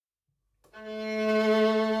You're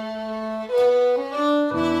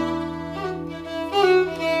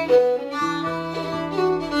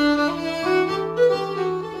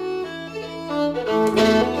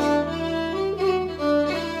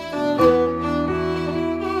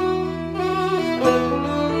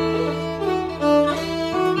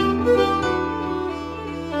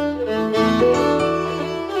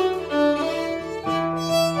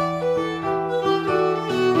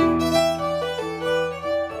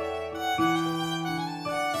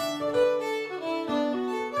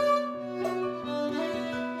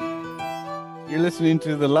listening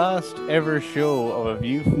to the last ever show of A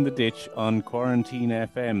View from the Ditch on Quarantine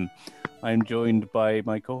FM. I'm joined by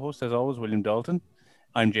my co-host, as always, William Dalton.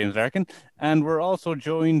 I'm James Larkin. And we're also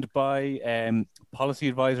joined by policy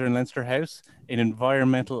advisor in Leinster House, an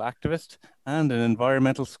environmental activist, and an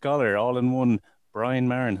environmental scholar, all in one, Brian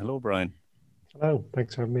Marron. Hello, Brian. Hello,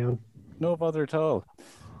 thanks for having me on. No bother at all.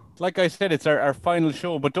 Like I said, it's our final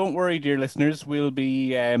show, but don't worry, dear listeners, we'll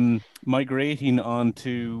be migrating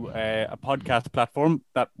onto a podcast platform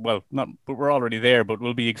that, well, not, but we're already there, but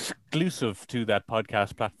we'll be exclusive to that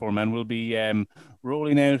podcast platform, and we'll be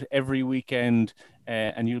rolling out every weekend,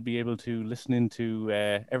 and you'll be able to listen into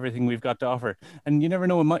everything we've got to offer. And you never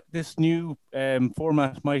know, this new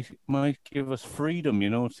format might give us freedom,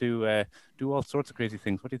 to do all sorts of crazy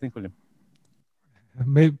things. What do you think, William?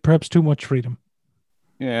 Maybe, perhaps too much freedom.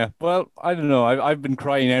 Yeah, well, I don't know. I've been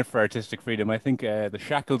crying out for artistic freedom. I think the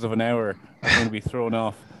shackles of an hour are going to be thrown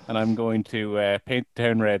off, and I'm going to paint the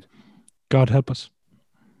town red. God help us.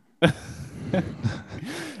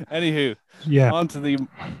 Anywho, on to the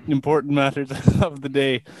important matters of the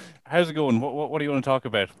day. How's it going? What do you want to talk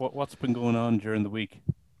about? What's been going on during the week?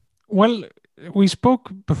 Well, we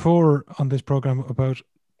spoke before on this program about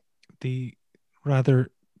the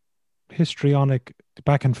rather histrionic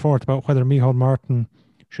back and forth about whether Micheál Martin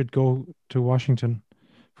should go to Washington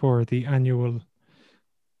for the annual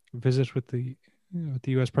visit with the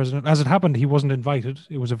U.S. president. As it happened, he wasn't invited.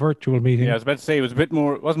 It was a virtual meeting. Yeah, I was about to say it was it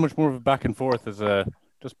wasn't much more of a back and forth as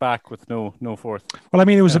just back with no forth. Well, I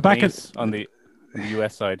mean, it was a back on the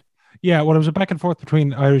U.S. side. Yeah, well, it was a back and forth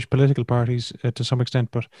between Irish political parties to some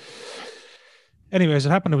extent. But anyway, as it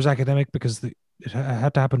happened, it was academic because it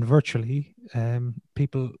had to happen virtually.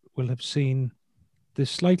 People will have seen this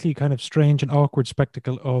slightly kind of strange and awkward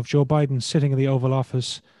spectacle of Joe Biden sitting in the Oval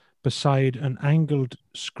Office beside an angled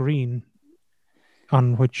screen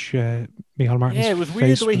on which Micheál Martin's it was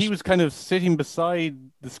weird the way he was kind of sitting beside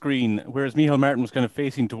the screen, whereas Micheál Martin was kind of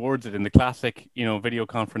facing towards it in the classic, video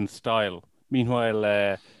conference style. Meanwhile,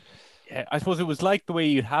 I suppose it was like the way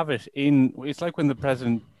you have it it's like when the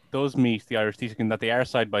president does meet the Irish Taoiseach, that they are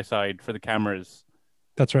side by side for the cameras.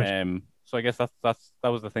 That's right. So I guess that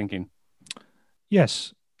was the thinking.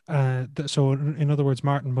 Yes. So in other words,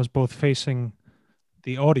 Martin was both facing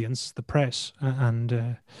the audience, the press,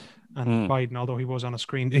 and Biden, although he was on a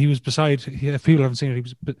screen. He was beside, if people haven't seen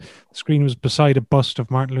it, the screen was beside a bust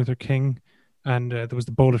of Martin Luther King, and there was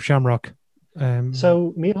the bowl of shamrock.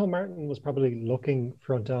 So Micheál Martin was probably looking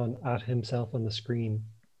front on at himself on the screen,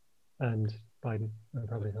 and Biden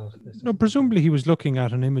probably thought this. No, presumably he was looking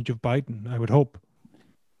at an image of Biden, I would hope.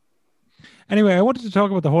 Anyway, I wanted to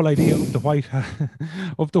talk about the whole idea of the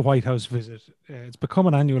White House visit. It's become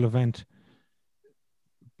an annual event,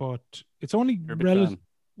 but it's only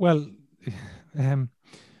well. I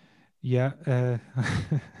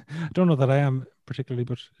don't know that I am particularly,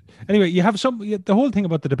 but anyway, you have the whole thing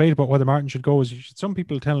about the debate about whether Martin should go is you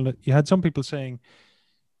had some people saying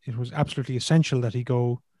it was absolutely essential that he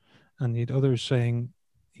go, and you had others saying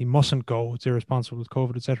he mustn't go, it's irresponsible with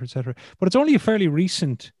COVID, etc., etc. But it's only a fairly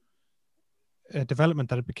recent development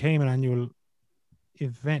that it became an annual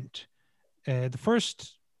event. The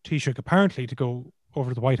first Taoiseach apparently to go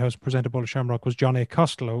over to the White House and present a bowl of shamrock was John A.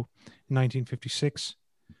 Costello in 1956,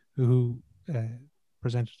 who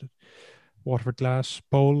presented a Waterford glass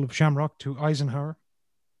bowl of shamrock to Eisenhower.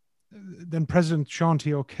 Then President Sean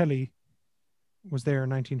T. O'Kelly was there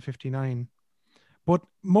in 1959. But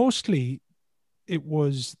mostly it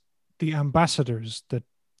was the ambassadors that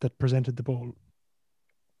presented the bowl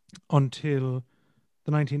until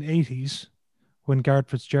the 1980s, when Garret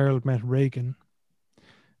Fitzgerald met Reagan,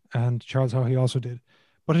 and Charles Haughey also did.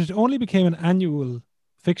 But it only became an annual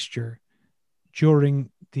fixture during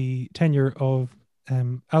the tenure of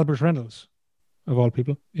Albert Reynolds, of all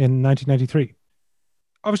people, in 1993.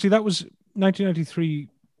 Obviously, 1993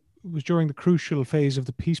 was during the crucial phase of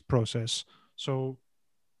the peace process. So,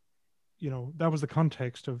 that was the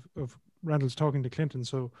context of Reynolds talking to Clinton.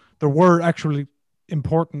 So there were actually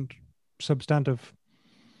important substantive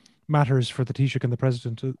matters for the Taoiseach and the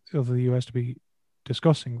President of the US to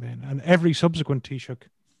discussing then. And every subsequent Taoiseach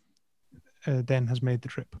then has made the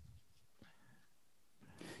trip.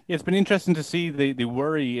 Yeah, it's been interesting to see the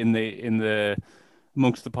worry in the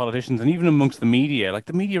amongst the politicians and even amongst the media. Like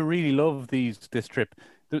the media really love this trip,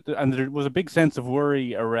 and there was a big sense of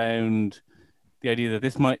worry around the idea that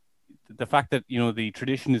the fact that the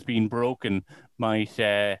tradition is being broken might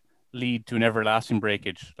lead to an everlasting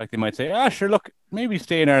breakage. Like they might say, sure, look, maybe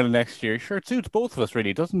stay in Ireland next year. Sure, it suits both of us,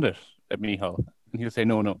 really, doesn't it, Michal? And he'll say,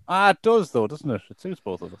 no. It does, though, doesn't it? It suits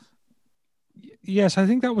both of us. Yes, I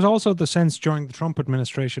think that was also the sense during the Trump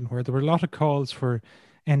administration, where there were a lot of calls for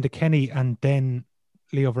Enda Kenny and then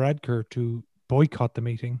Leo Varadkar to boycott the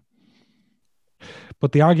meeting.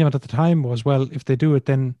 But the argument at the time was, well, if they do it,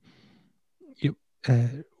 then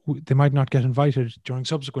they might not get invited during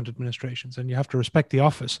subsequent administrations, and you have to respect the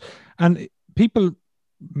office. And people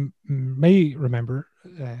may remember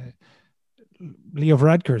Leo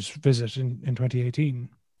Varadkar's visit in 2018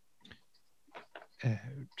 to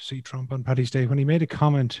see Trump on Paddy's Day, when he made a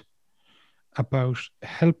comment about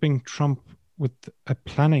helping Trump with a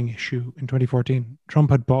planning issue in 2014.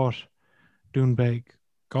 Trump had bought Doonbeg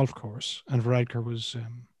golf course, and Varadkar was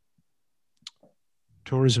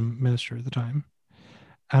tourism minister at the time.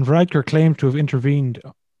 And Varadkar claimed to have intervened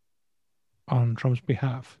on Trump's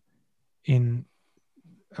behalf in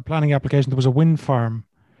a planning application. There was a wind farm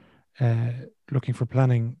looking for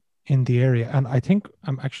planning in the area. And I think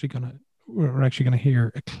we're actually going to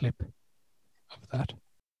hear a clip of that.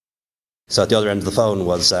 So at the other end of the phone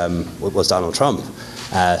was Donald Trump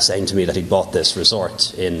saying to me that he'd bought this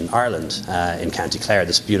resort in Ireland, in County Clare,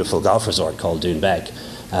 this beautiful golf resort called Doonbeg.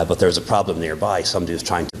 But there's a problem nearby. Somebody was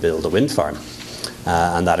trying to build a wind farm.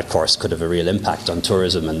 And that, of course, could have a real impact on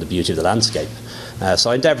tourism and the beauty of the landscape.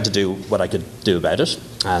 So I endeavoured to do what I could do about it,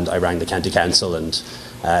 and I rang the County Council and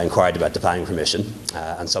inquired about the planning permission,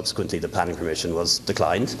 and subsequently the planning permission was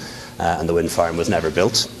declined, and the wind farm was never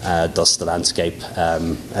built, thus the landscape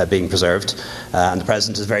being preserved. And the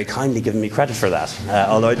President has very kindly given me credit for that,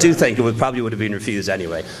 although I do think it probably would have been refused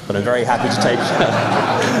anyway. But I'm very happy to take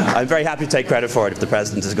I'm very happy to take credit for it if the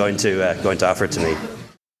President is going to offer it to me.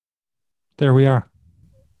 There we are.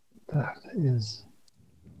 That is.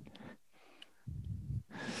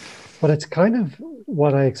 But it's kind of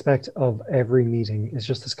what I expect of every meeting, is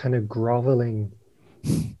just this kind of groveling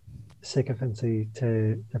sycophancy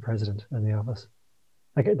to the president and the office.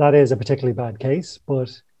 Like, that is a particularly bad case, but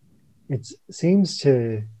it seems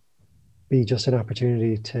to be just an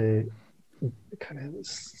opportunity to kind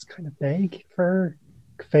of beg for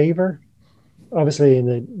favor. Obviously, in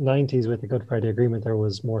the 90s with the Good Friday Agreement, there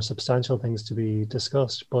was more substantial things to be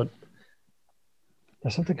discussed, but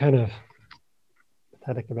there's something kind of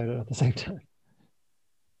pathetic about it at the same time.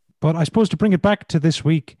 But I suppose to bring it back to this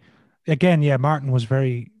week, again, Martin was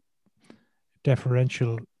very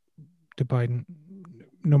deferential to Biden,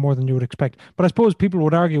 no more than you would expect. But I suppose people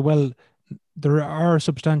would argue, well, there are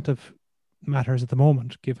substantive matters at the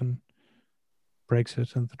moment, given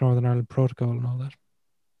Brexit and the Northern Ireland Protocol and all that.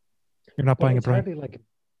 You're not buying a brain. Like,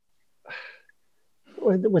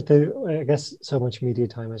 with the, I guess so much media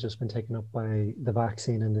time has just been taken up by the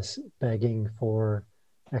vaccine and this begging for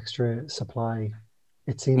extra supply.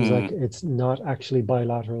 It seems like it's not actually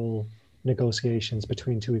bilateral negotiations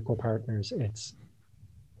between two equal partners. It's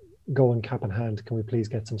going cap in hand. Can we please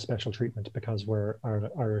get some special treatment because we're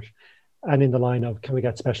Irish? And in the line of, can we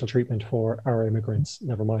get special treatment for our immigrants?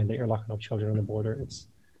 Never mind that you're locking up children on the border. It's,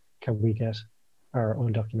 can we get our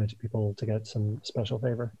undocumented people to get some special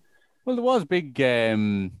favor? Well, there was big,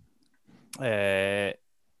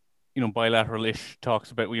 bilateral-ish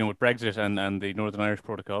talks about, with Brexit and the Northern Irish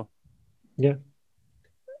Protocol. Yeah.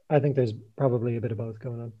 I think there's probably a bit of both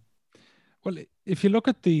going on. Well, if you look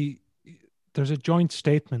at there's a joint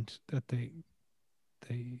statement that they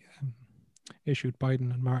issued,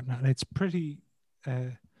 Biden and Martin, and it's pretty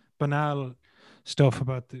banal stuff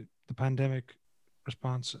about the pandemic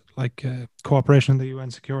response, like cooperation in the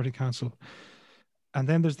UN Security Council. And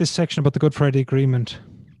then there's this section about the Good Friday Agreement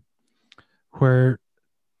where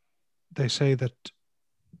they say that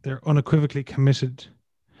they're unequivocally committed,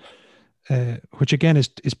 which again is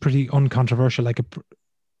pretty uncontroversial. Like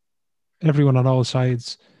everyone on all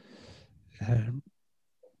sides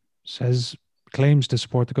claims to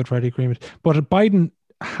support the Good Friday Agreement. But Biden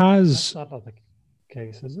has... That's not the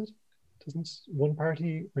case, is it? Doesn't one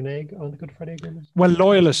party renege on the Good Friday Agreement? Well,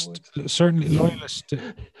 loyalist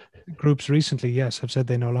groups recently, yes, have said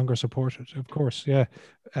they no longer support it. Of course, yeah.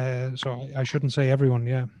 So I shouldn't say everyone,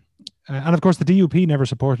 yeah. And of course, the DUP never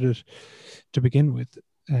supported it to begin with.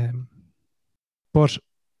 But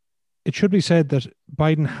it should be said that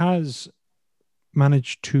Biden has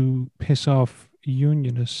managed to piss off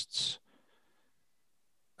unionists.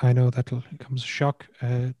 I know that'll come as a shock.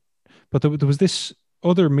 But there was this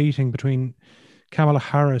other meeting between Kamala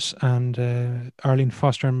Harris and Arlene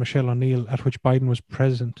Foster and Michelle O'Neill, at which Biden was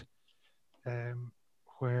present,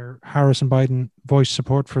 where Harris and Biden voiced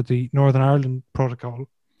support for the Northern Ireland Protocol,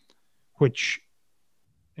 which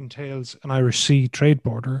entails an Irish Sea trade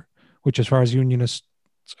border, which, as far as unionists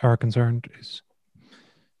are concerned, is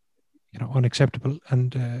unacceptable.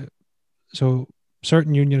 And so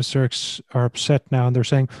certain unionists are upset now, and they're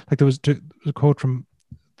saying, like, there was a quote from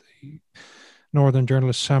the Northern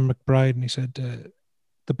journalist Sam McBride, and he said,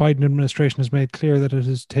 the Biden administration has made clear that it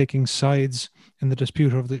is taking sides in the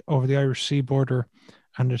dispute over the Irish Sea border,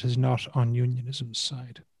 and it is not on unionism's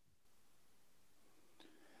side.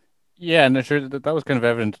 Yeah, and I'm sure that was kind of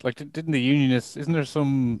evident. Like, didn't the unionists? Isn't there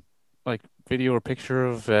some like video or picture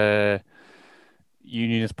of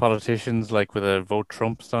unionist politicians like with a vote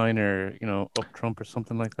Trump sign or up Trump or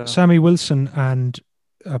something like that? Sammy Wilson and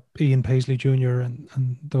Ian Paisley Jr.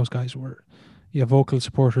 and those guys were vocal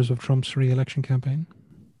supporters of Trump's re-election campaign.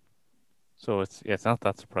 So it's not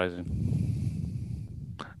that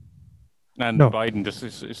surprising. And No. Biden just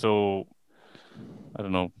is so, I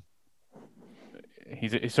don't know.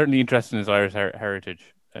 He's certainly interested in his Irish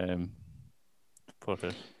heritage. Put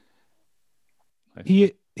it.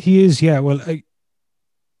 He is, yeah. Well,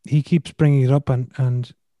 he keeps bringing it up,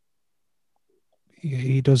 and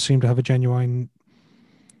he does seem to have a genuine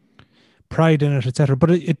pride in it, etc.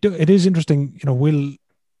 But it is interesting,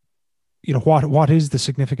 what is the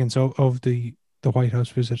significance of the White House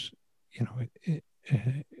visit,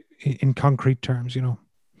 in concrete terms,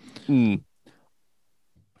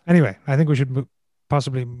 Anyway, I think we should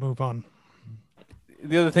possibly move on.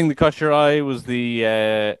 The other thing that caught your eye was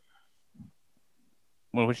the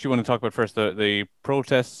which do you want to talk about first? The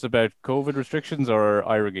protests about COVID restrictions or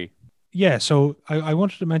IRIGI? Yeah, so I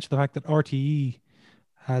wanted to mention the fact that RTE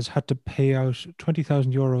has had to pay out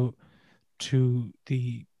 €20,000 to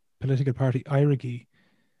the political party IRIGI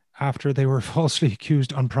after they were falsely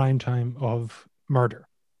accused on prime time of murder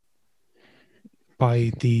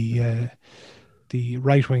by the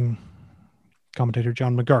right-wing commentator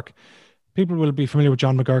John McGurk. People will be familiar with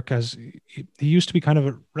John McGurk as he used to be kind of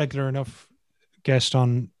a regular enough guest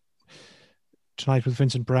on Tonight with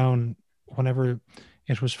Vincent Brown whenever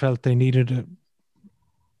it was felt they needed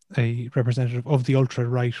a representative of the ultra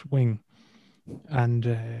right wing,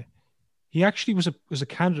 and he actually was a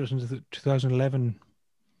candidate in the 2011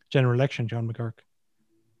 general election. John McGurk,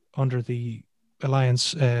 under the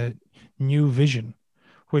Alliance New Vision,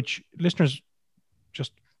 which, listeners,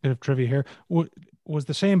 just a bit of trivia here, was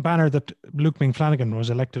the same banner that Luke Flanagan was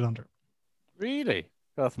elected under. Really?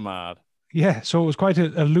 That's mad. Yeah, so it was quite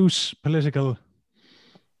a loose political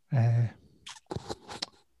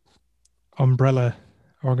umbrella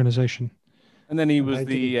organization. And then he was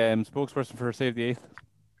the spokesperson for Save the Eighth.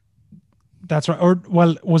 That's right. Or,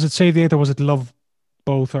 well, was it Save the Eighth or was it Love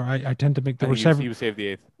Both? Or I tend to make there were several. He was Save the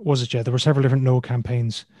Eighth. Was it? Yeah, there were several different no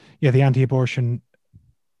campaigns. Yeah, the anti-abortion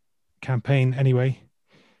campaign. Anyway,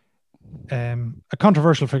 a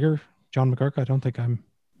controversial figure, John McGurk. I don't think I'm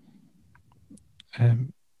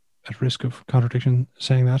at risk of contradiction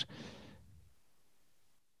saying that.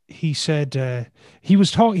 He said he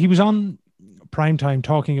was on primetime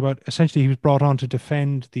talking about, essentially he was brought on to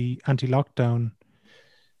defend the anti-lockdown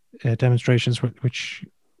demonstrations which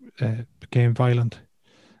became violent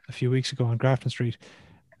a few weeks ago on Grafton Street,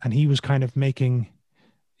 and he was kind of making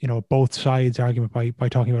both sides argument by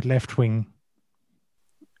talking about left-wing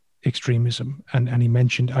extremism, and he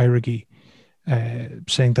mentioned IRIGI,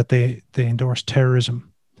 saying that they endorsed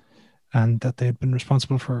terrorism and that they had been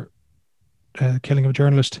responsible for killing of a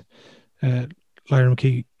journalist, Lyra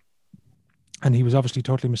McKee, and he was obviously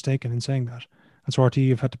totally mistaken in saying that. And so RTE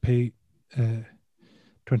have had to pay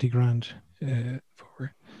 20 grand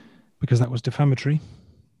because that was defamatory.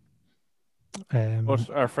 But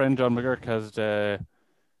our friend John McGurk has,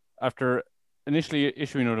 after initially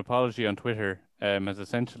issuing an apology on Twitter, has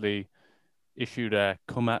essentially issued a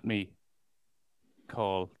 "come at me"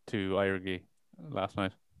 call to IRIGI last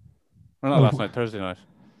night. Well, not last night, Thursday night.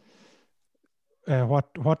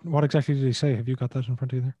 What exactly did he say? Have you got that in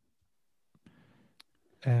front of you there?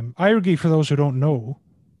 IRIGI, for those who don't know,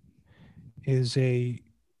 is a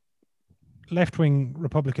left-wing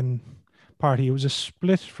Republican party. It was a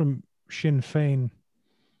split from Sinn Féin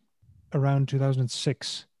around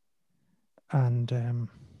 2006, and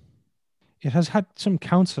it has had some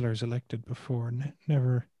councillors elected before,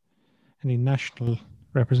 never any national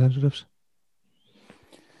representatives.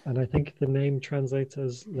 And I think the name translates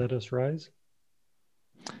as "Let Us Rise."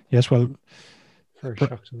 Yes, well, First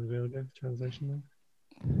shock to the wheel, translation there.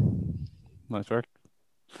 Nice work.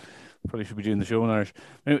 Probably should be doing the show in Irish.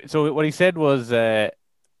 Anyway, so what he said was, first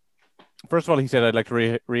of all, he said, "I'd like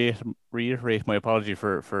to reiterate my apology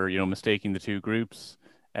for mistaking the two groups."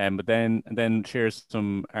 But then shares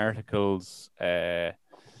some articles about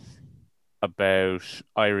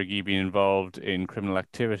IRIGI being involved in criminal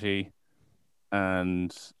activity,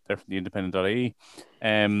 and they're from the Independent.ie.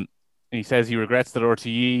 And he says he regrets that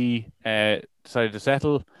RTE decided to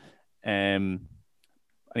settle. And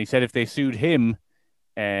he said if they sued him,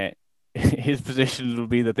 his position will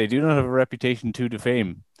be that they do not have a reputation to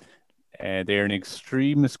defame. They are an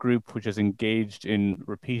extremist group which has engaged in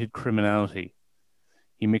repeated criminality.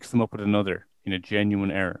 He mixed them up with another in a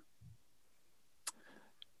genuine error.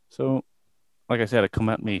 So, like I said, come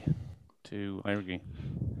at me to IRIGI.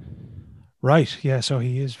 Right, yeah, so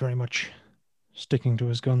he is very much sticking to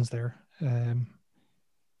his guns there.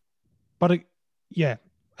 Yeah,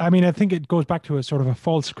 I mean, I think it goes back to a sort of a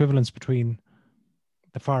false equivalence between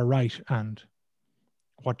the far right and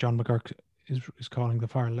what John McGurk is calling the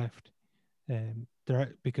far left.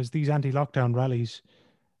 Because these anti-lockdown rallies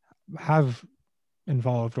have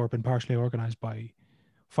involved or been partially organised by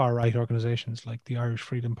far right organisations like the Irish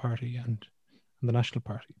Freedom Party and the National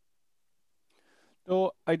Party.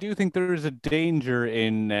 So I do think there is a danger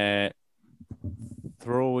in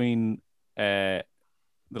throwing the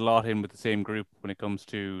lot in with the same group when it comes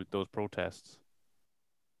to those protests.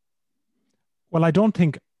 Well, I don't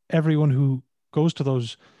think everyone who goes to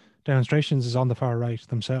those demonstrations is on the far right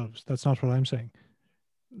themselves. That's not what I'm saying.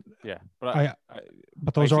 Yeah, but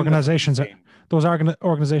but those organizations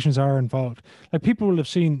are involved. Like, people will have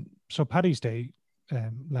seen. So Paddy's Day,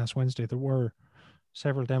 last Wednesday, there were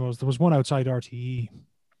several demos. There was one outside RTE,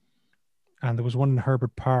 and there was one in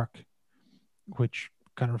Herbert Park, which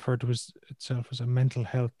kind of referred to itself as a mental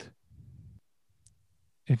health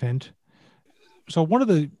event. So one of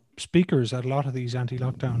the speakers at a lot of these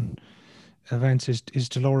anti-lockdown events is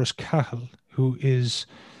Dolores Cahill, who is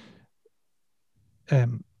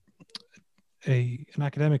an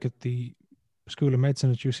academic at the School of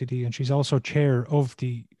Medicine at UCD, and she's also chair of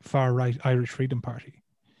the far-right Irish Freedom Party.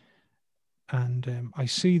 And I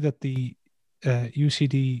see that the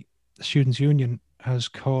UCD Students' Union has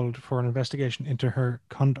called for an investigation into her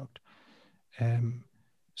conduct,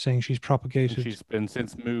 saying she's propagated... And she's been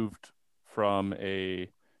since moved from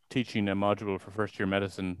teaching a module for first-year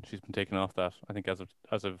medicine. She's been taken off that, I think, as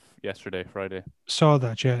of yesterday, Friday. Saw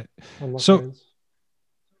that, yeah. So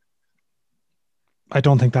I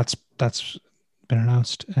don't think that's been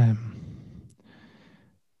announced.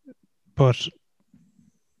 But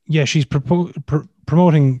yeah, she's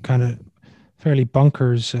promoting kind of fairly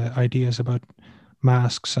bonkers ideas about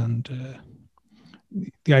masks and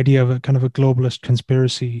the idea of a kind of a globalist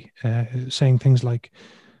conspiracy, saying things like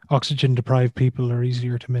oxygen-deprived people are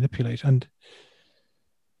easier to manipulate. And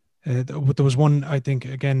there was one, I think,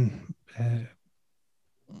 again,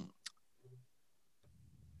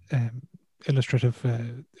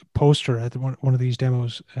 illustrative poster at one of these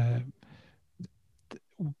demos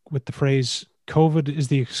with the phrase, "COVID is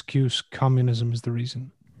the excuse, communism is the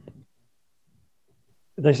reason."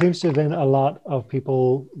 There seems to have been a lot of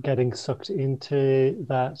people getting sucked into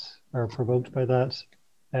that or provoked by that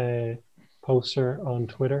poster on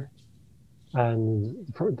Twitter. And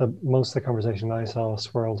most of the conversation I saw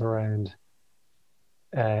swirled around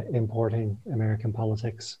importing American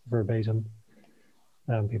politics verbatim.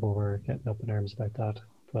 People were getting up in arms about that.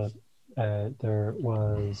 But there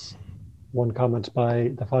was one comment by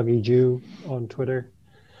the Foggy Jew on Twitter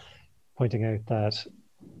pointing out that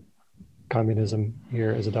communism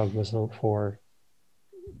here is a dog whistle for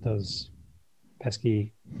those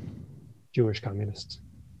pesky Jewish communists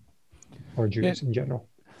or Jews in general.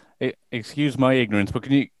 Excuse my ignorance, but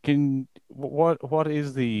what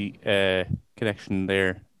is the connection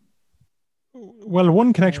there? Well,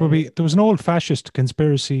 one connection would be there was an old fascist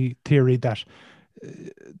conspiracy theory that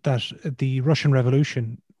the Russian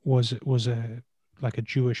Revolution was like a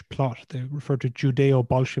Jewish plot. They referred to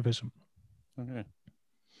Judeo-Bolshevism. Okay.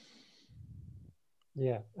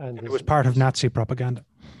 Yeah, and it was part of Nazi propaganda.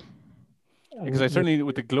 Because I certainly,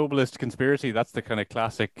 with the globalist conspiracy, that's the kind of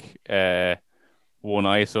classic one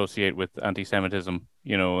I associate with anti-Semitism.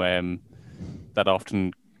 You know, they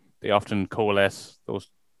often coalesce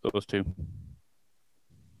those two.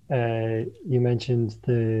 You mentioned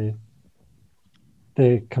the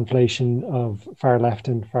conflation of far left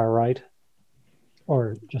and far right,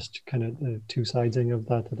 or just kind of the two siding of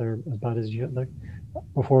that are as bad as you like.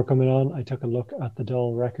 Before coming on, I took a look at the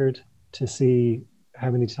Dáil record to see how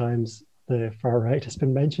many times the far right has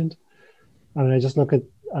been mentioned. And I just look at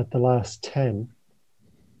the last 10,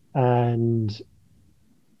 And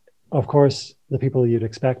of course, the people you'd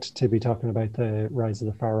expect to be talking about the rise of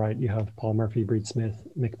the far right, you have Paul Murphy, Breed Smith,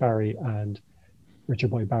 Mick Barry, and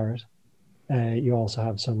Richard Boyd Barrett. You also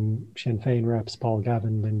have some Sinn Féin reps, Paul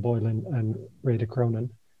Gavin, Lynn Boylan, and Rada Cronin.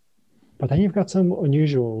 But then you've got some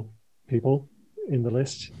unusual people in the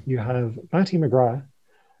list. You have Matty McGrath,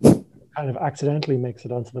 kind of accidentally makes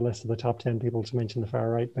it onto the list of the top 10 people to mention the far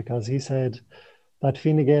right, because he said that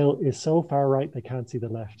Fine Gael is so far right they can't see the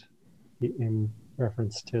left, in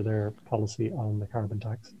reference to their policy on the carbon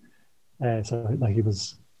tax. So like he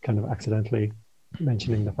was kind of accidentally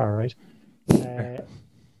mentioning the far right.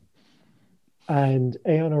 And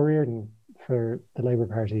Aon O'Riordan for the Labour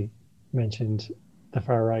Party mentioned the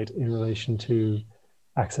far right in relation to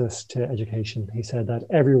access to education. He said that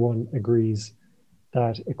everyone agrees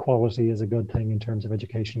that equality is a good thing in terms of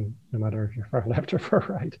education, no matter if you're far left or far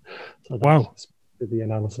right. So that's the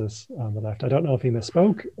analysis on the left. I don't know if he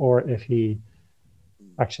misspoke or if he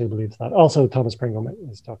actually believes that. Also, Thomas Pringle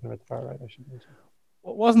is talking about the far right, I should mention.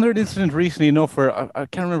 Wasn't there an incident recently enough where, I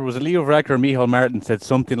can't remember, was it Leo Varadkar or Micheál Martin said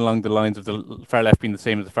something along the lines of the far left being the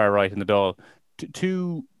same as the far right in the Dáil?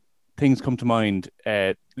 Two things come to mind.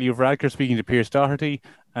 Leo Varadkar speaking to Pierce Doherty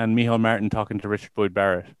and Micheál Martin talking to Richard Boyd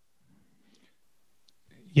Barrett.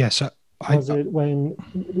 Yes. Was it when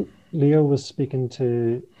Leo was speaking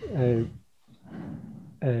to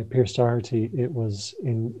Pierce Doherty, it was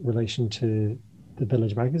in relation to the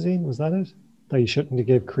Village magazine, was that it? That you shouldn't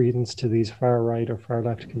give credence to these far right or far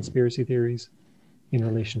left conspiracy theories in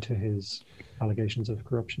relation to his allegations of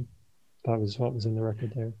corruption. That was what was in the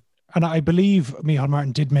record there. And I believe Micheál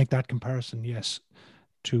Martin did make that comparison, yes,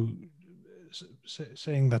 to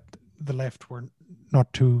saying that the left were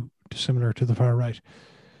not too dissimilar to the far right.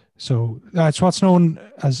 So that's what's known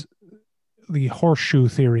as the horseshoe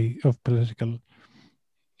theory of political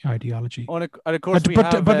ideology. And of course,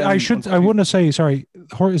 I want to say, sorry,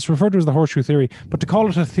 it's referred to as the horseshoe theory, but to call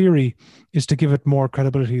it a theory is to give it more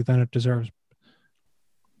credibility than it deserves.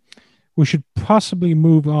 We should possibly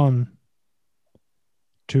move on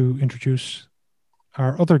to introduce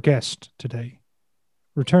our other guest today,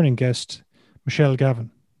 returning guest, Michelle Gavin,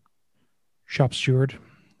 shop steward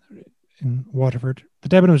in Waterford. The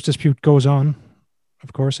Debenhams dispute goes on.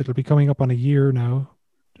 Of course, it'll be coming up on a year now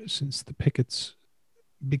since the pickets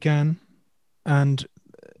began. And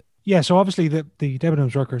so obviously the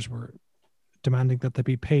Debenhams workers were demanding that they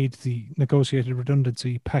be paid the negotiated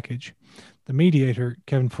redundancy package. The mediator,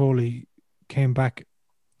 Kevin Foley, came back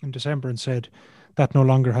in December and said that no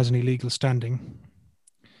longer has any legal standing.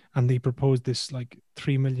 And they proposed this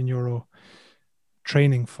 €3 million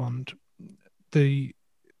training fund. The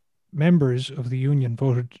members of the union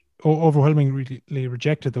overwhelmingly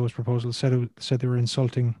rejected those proposals, said they were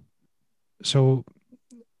insulting. So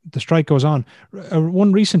the strike goes on.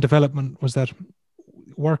 One recent development was that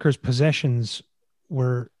workers' possessions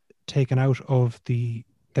were taken out of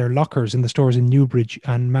their lockers in the stores in Newbridge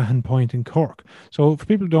and Mahon Point in Cork. So for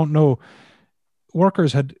people who don't know,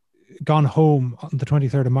 workers had gone home on the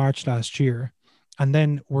 23rd of March last year and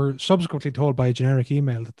then were subsequently told by a generic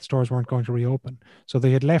email that the stores weren't going to reopen. So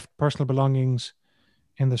they had left personal belongings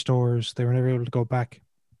in the stores. They were never able to go back.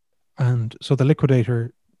 And so the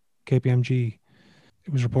liquidator, KPMG,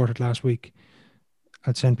 it was reported last week,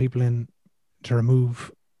 had sent people in to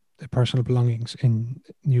remove the personal belongings in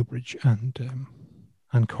Newbridge and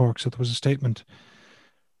Cork. So there was a statement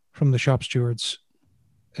from the shop stewards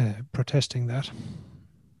protesting that.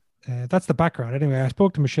 That's the background. Anyway, I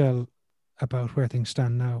spoke to Michelle about where things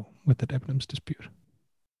stand now with the Debenhams dispute.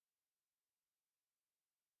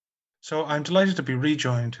 So I'm delighted to be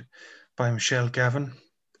rejoined by Michelle Gavin.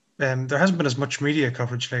 There hasn't been as much media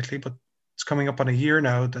coverage lately, but it's coming up on a year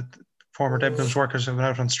now that former Debenhams workers have been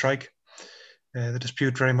out on strike. The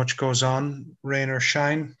dispute very much goes on, rain or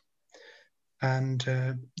shine. And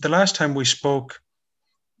the last time we spoke,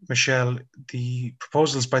 Michelle, the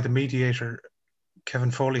proposals by the mediator, Kevin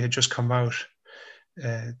Foley, had just come out.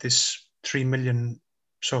 This $3 million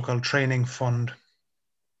so-called training fund.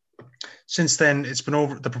 Since then,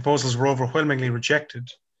 the proposals were overwhelmingly rejected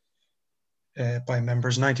by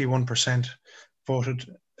members. 91% voted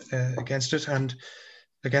against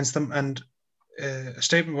them. And a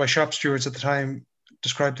statement by shop stewards at the time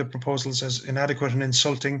described the proposals as inadequate and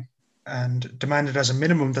insulting, and demanded as a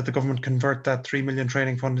minimum that the government convert that $3 million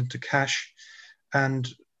training fund into cash, and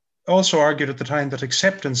also argued at the time that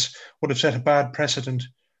acceptance would have set a bad precedent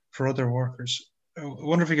for other workers. I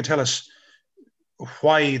wonder if you could tell us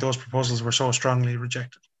why those proposals were so strongly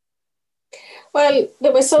rejected. Well, they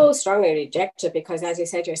were so strongly rejected because, as you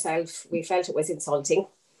said yourself, we felt it was insulting.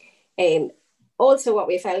 Also, what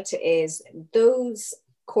we felt is those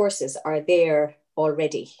courses are there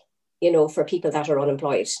already, for people that are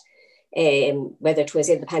unemployed. Whether it was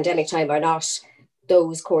in the pandemic time or not,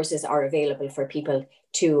 those courses are available for people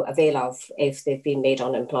to avail of if they've been made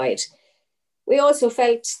unemployed. We also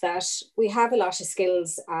felt that we have a lot of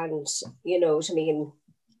skills and,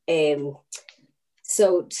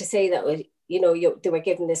 so to say that, they were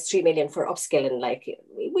given this 3 million for upskilling, like,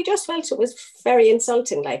 we just felt it was very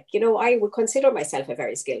insulting. Like, I would consider myself a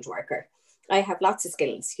very skilled worker. I have lots of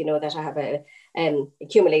skills, that I have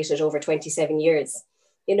accumulated over 27 years.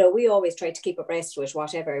 We always tried to keep abreast with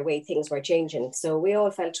whatever way things were changing. So we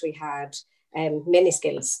all felt we had many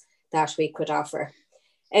skills that we could offer.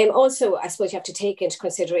 Also, I suppose you have to take into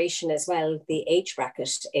consideration as well the age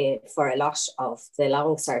bracket for a lot of the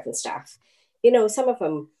long-serving staff. Some of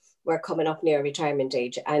them were coming up near retirement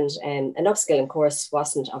age, and an upskilling course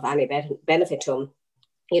wasn't of any benefit to them.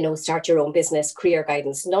 Start your own business, career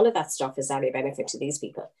guidance, none of that stuff is any benefit to these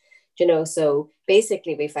people. So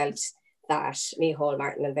basically we felt that Micheál,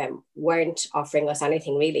 Martin and them weren't offering us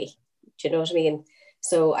anything really. Do you know what I mean?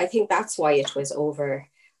 So I think that's why it was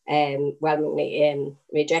overwhelmingly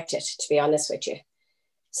rejected, to be honest with you.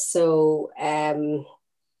 So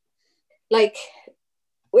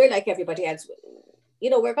we're like everybody else,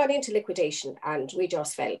 we're gone into liquidation, and we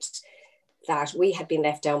just felt that we had been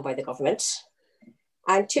left down by the government,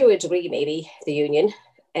 and to a degree maybe the union,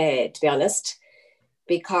 to be honest,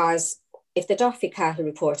 because if the Duffy Cattle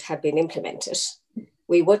report had been implemented,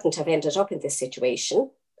 we wouldn't have ended up in this situation.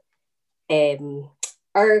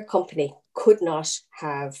 Our company could not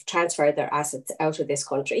have transferred their assets out of this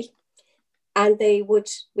country, and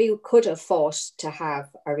we could have fought to have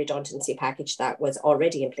a redundancy package that was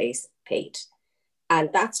already in place paid. And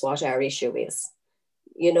that's what our issue is.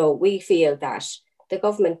 We feel that the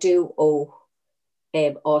government do owe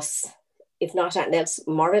us, if not anything else,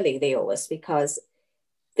 morally they owe us, because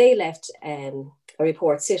they left a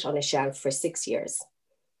report sit on a shelf for 6 years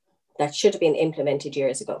that should have been implemented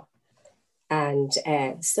years ago. And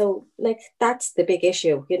so that's the big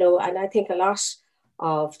issue, and I think a lot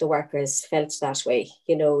of the workers felt that way,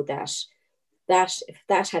 that if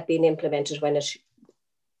that had been implemented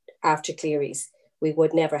after Cleary's, we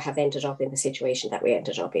would never have ended up in the situation that we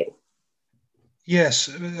ended up in. Yes,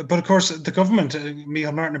 but of course the government,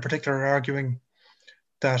 Micheál Martin in particular, are arguing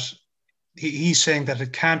that he's saying that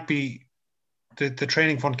it can't be, the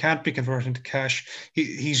training fund can't be converted into cash.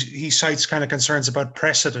 He cites kind of concerns about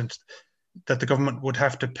precedent, that the government would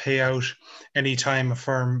have to pay out any time a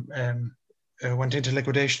firm went into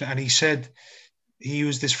liquidation. And he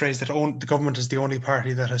used this phrase that the government is the only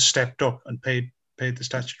party that has stepped up and paid the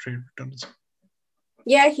statutory redundancy.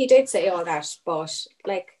 Yeah, he did say all that, but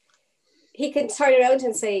he can turn around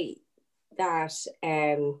and say that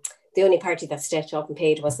the only party that stepped up and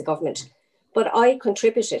paid was the government. But I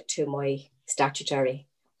contributed to my statutory.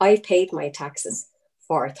 I've paid my taxes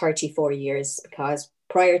for 34 years, because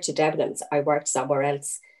prior to Debenham's, I worked somewhere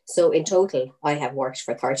else. So in total, I have worked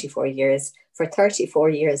for 34 years. For 34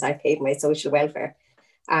 years, I paid my social welfare.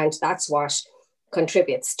 And that's what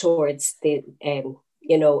contributes towards the,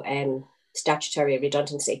 statutory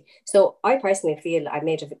redundancy. So I personally feel I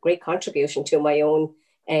made a great contribution to my own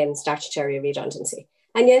statutory redundancy.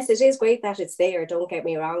 And yes, it is great that it's there, don't get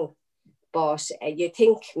me wrong. But you'd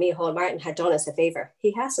think Micheál Martin had done us a favour.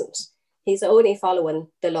 He hasn't. He's only following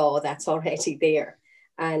the law that's already there.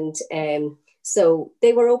 And so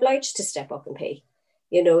they were obliged to step up and pay.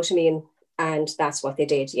 You know what I mean? And that's what they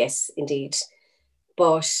did, yes, indeed.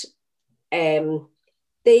 But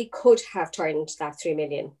they could have turned that 3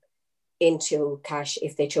 million into cash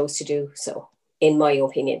if they chose to do so, in my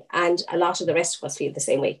opinion. And a lot of the rest of us feel the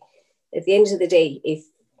same way. At the end of the day, if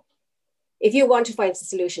you want to find a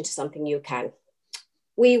solution to something, you can.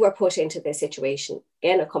 We were put into this situation.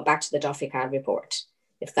 Again, I'll come back to the Duffy Cattle report.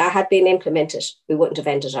 If that had been implemented, we wouldn't have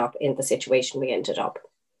ended up in the situation we ended up.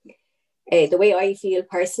 The way I feel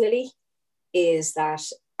personally is that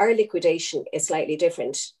our liquidation is slightly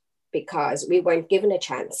different, because we weren't given a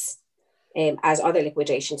chance, as other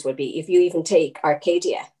liquidations would be. If you even take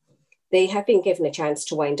Arcadia, they have been given a chance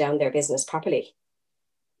to wind down their business properly.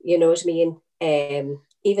 You know what I mean?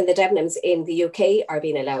 Even the Debenhams in the UK are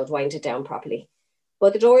being allowed winded down properly.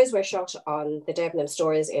 But the doors were shut on the Debenham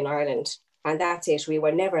stores in Ireland, and that's it. We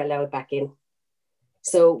were never allowed back in.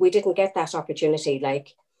 So we didn't get that opportunity.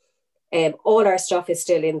 All our stuff is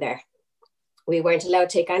still in there. We weren't allowed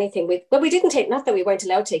to take anything with, but we didn't take, not that we weren't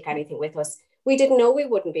allowed to take anything with us. We didn't know we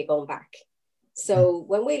wouldn't be going back. So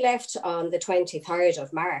when we left on the 23rd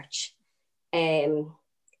of March,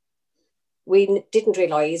 we didn't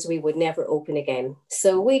realise we would never open again.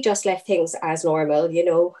 So we just left things as normal, you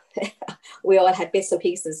know. We all had bits and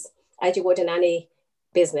pieces, as you would in any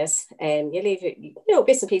business. You leave, you know,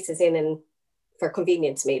 bits and pieces in and for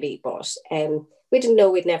convenience maybe, but we didn't know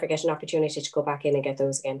we'd never get an opportunity to go back in and get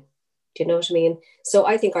those again. Do you know what I mean? So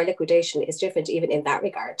I think our liquidation is different even in that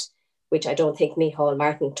regard, which I don't think Micheál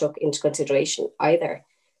Martin took into consideration either.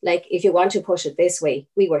 Like, if you want to put it this way,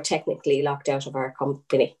 we were technically locked out of our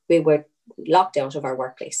company. We were locked out of our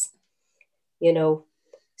workplace, you know.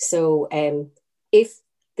 So if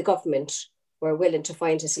the government were willing to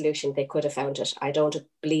find a solution, they could have found it. I don't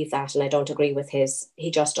believe that, and I don't agree with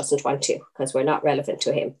he just doesn't want to, because we're not relevant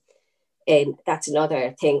to him. And that's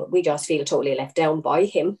another thing. We just feel totally left down by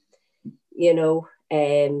him, you know.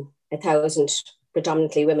 1,000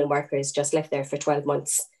 predominantly women workers just left there for 12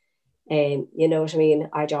 months. You know what I mean?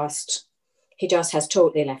 He just has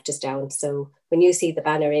totally left us down. So when you see the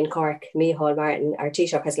banner in Cork, Micheál Martin, our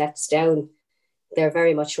Taoiseach has left us down, they're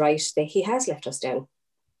very much right. He has left us down.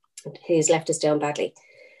 He's left us down badly.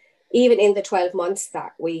 Even in the 12 months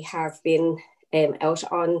that we have been out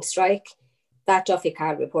on strike, that Duffy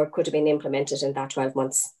Card report could have been implemented in that 12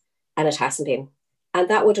 months, and it hasn't been. And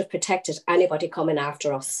that would have protected anybody coming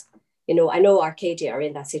after us. You know, I know Arcadia are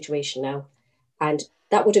in that situation now, and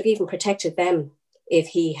that would have even protected them if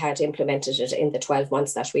he had implemented it in the 12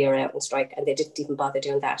 months that we are out on strike, and they didn't even bother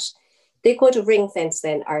doing that. They could have ring-fenced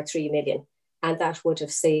then our 3 million, and that would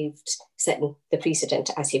have saved setting the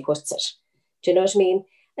precedent, as he puts it. Do you know what I mean?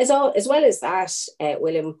 As well as that,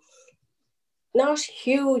 William, not a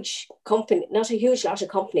huge lot of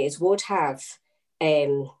companies would have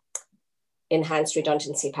enhanced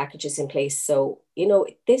redundancy packages in place. So, you know,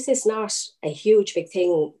 this is not a huge big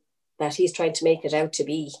thing that he's trying to make it out to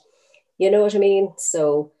be. You know what I mean?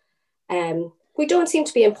 So we don't seem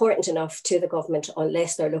to be important enough to the government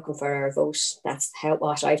unless they're looking for our vote. That's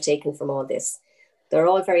what I've taken from all this. They're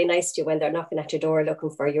all very nice to you when they're knocking at your door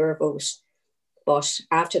looking for your vote. But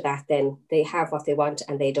after that, then they have what they want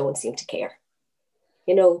and they don't seem to care.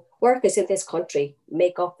 You know, workers in this country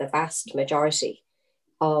make up the vast majority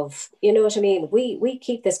of, you know what I mean? We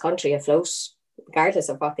keep this country afloat, regardless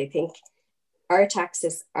of what they think. Our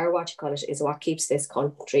taxes, is what keeps this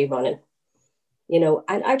country running. You know,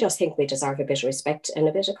 and I just think we deserve a bit of respect and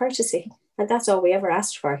a bit of courtesy. And that's all we ever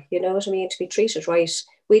asked for, you know what I mean? To be treated right.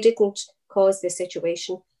 We didn't cause this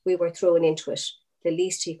situation. We were thrown into it. The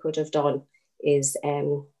least he could have done is,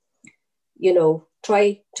 you know,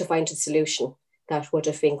 try to find a solution that would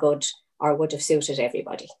have been good or would have suited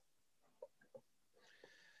everybody.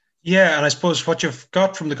 Yeah, and I suppose what you've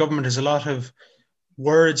got from the government is a lot of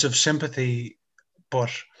words of sympathy,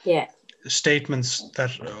 but statements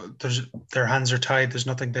that their hands are tied, there's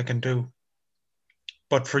nothing they can do.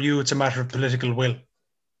 But for you, it's a matter of political will.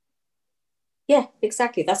 Yeah,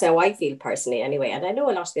 exactly. That's how I feel personally anyway. And I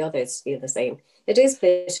know a lot of the others feel the same. It is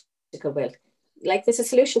political will. Like, there's a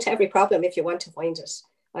solution to every problem if you want to find it.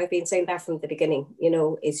 I've been saying that from the beginning, you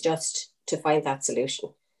know, it's just to find that solution.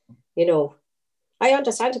 You know, I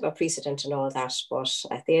understand about precedent and all that, but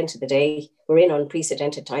at the end of the day, we're in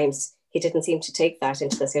unprecedented times. He didn't seem to take that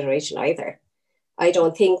into consideration either. I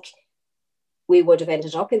don't think we would have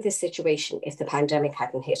ended up in this situation if the pandemic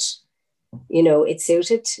hadn't hit. You know, it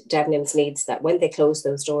suited Debenham's needs that when they close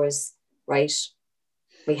those doors, right,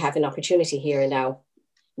 we have an opportunity here and now.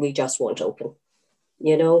 We just won't open,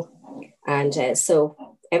 you know. And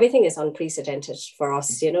so everything is unprecedented for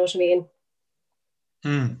us, you know what I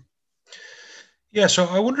mean? Yeah, so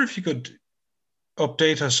I wonder if you could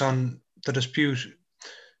update us on the dispute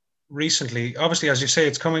recently. Obviously, as you say,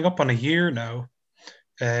 it's coming up on a year now.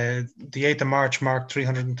 The 8th of March marked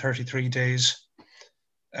 333 days,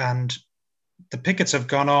 and the pickets have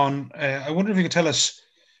gone on. I wonder if you could tell us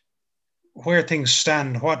where things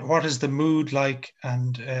stand. What is the mood like,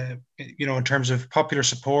 and you know, in terms of popular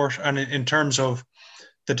support and in terms of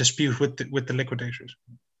the dispute with the liquidators?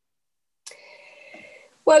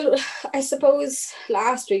 Well, I suppose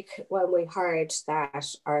last week when we heard that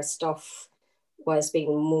our stuff was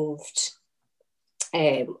being moved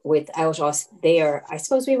without us there, I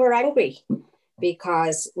suppose we were angry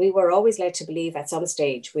because we were always led to believe at some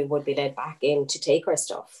stage we would be led back in to take our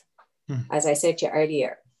stuff. As I said to you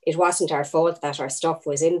earlier, it wasn't our fault that our stuff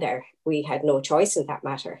was in there. We had no choice in that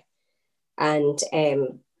matter. And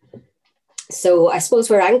so I suppose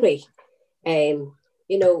we're angry. You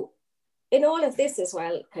know, in all of this as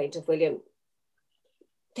well, kind of, William,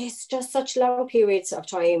 there's just such long periods of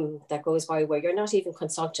time that goes by where you're not even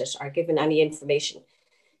consulted or given any information.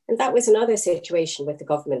 And that was another situation with the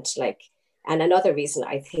government, like, and another reason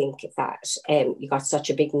I think that you got such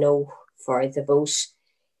a big no for the vote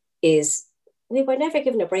is we were never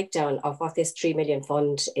given a breakdown of what this 3 million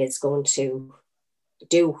fund is going to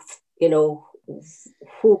do, you know,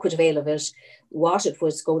 who could avail of it, what it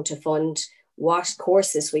was going to fund, what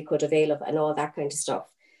courses we could avail of, and all that kind of stuff.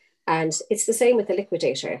 And it's the same with the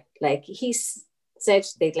liquidator. Like, he said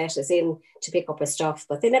they'd let us in to pick up our stuff,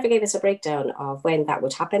 but they never gave us a breakdown of when that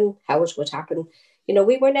would happen, how it would happen. You know,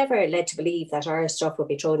 we were never led to believe that our stuff would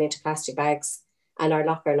be thrown into plastic bags and our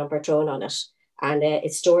locker number thrown on it, and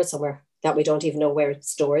it's stored somewhere that we don't even know where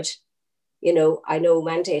it's stored. You know, I know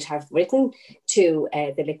Mandate have written to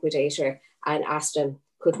the liquidator and asked him,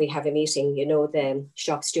 could we have a meeting? You know, the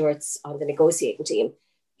shop stewards on the negotiating team.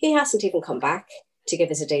 He hasn't even come back to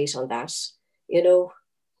give us a date on that, you know.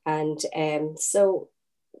 And so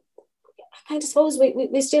I kind of suppose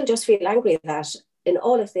we still just feel angry that in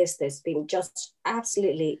all of this, there's been just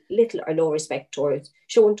absolutely little or no respect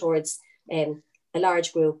shown towards a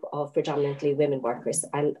large group of predominantly women workers.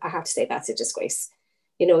 And I have to say that's a disgrace.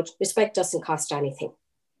 You know, respect doesn't cost anything.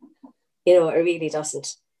 You know, it really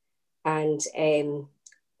doesn't. And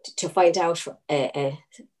to find out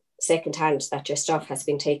secondhand that your stuff has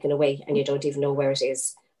been taken away and you don't even know where it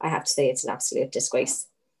is, I have to say it's an absolute disgrace.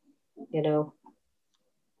 You know,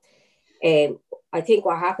 I think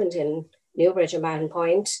what happened in Newbridge and Mahon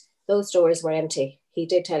Point, those stores were empty. He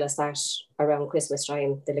did tell us that around Christmas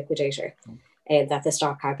time, the liquidator, that the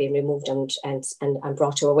stock had been removed and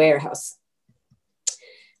brought to a warehouse.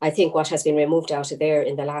 I think what has been removed out of there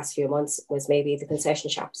in the last few months was maybe the concession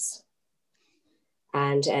shops.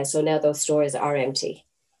 And so now those stores are empty.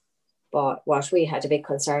 But what we had a big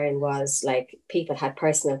concern was, like, people had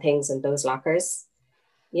personal things in those lockers.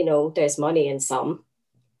 You know, there's money in some.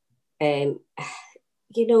 You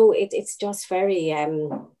know, it's just very,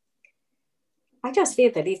 I just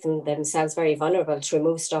feel they leave themselves very vulnerable to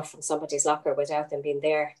remove stuff from somebody's locker without them being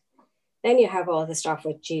there. Then you have all the stuff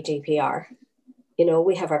with GDPR. You know,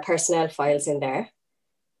 we have our personnel files in there.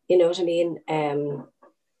 You know what I mean?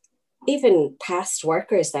 Even past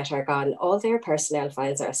workers that are gone, all their personnel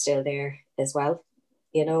files are still there as well.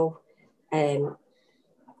 You know,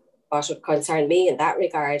 what would concern me in that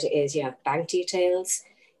regard is you have bank details,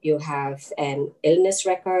 you have illness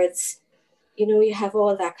records, you know, you have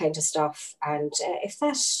all that kind of stuff. And if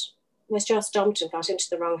that was just dumped and got into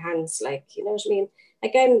the wrong hands, like, you know what I mean?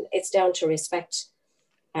 Again, it's down to respect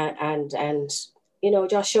and you know,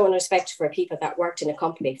 just showing respect for people that worked in a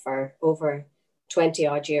company for over 20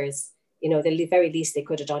 odd years. You know, the very least they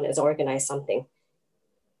could have done is organize something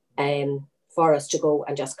for us to go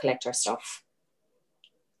and just collect our stuff.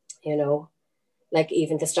 You know, like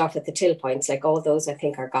even the stuff at the till points, like all those I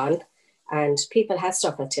think are gone. And people have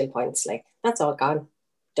stuff at till points, like that's all gone,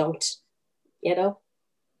 dumped, you know.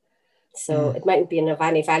 So it mightn't be of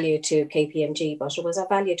any value to KPMG, but it was of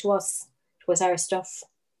value to us. It was our stuff.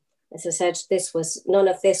 As I said, none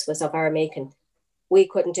of this was of our making. We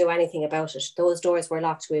couldn't do anything about it. Those doors were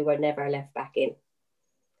locked. We were never let back in.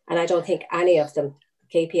 And I don't think any of them,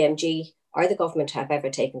 KPMG or the government, have ever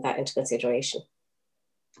taken that into consideration.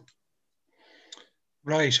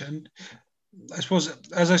 Right. And I suppose,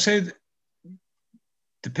 as I said,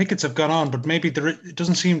 the pickets have gone on, but maybe it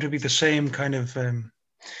doesn't seem to be the same kind of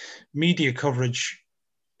media coverage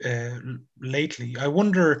lately. I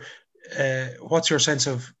wonder, what's your sense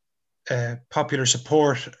of popular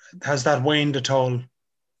support? Has that waned at all?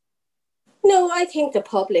 No, I think the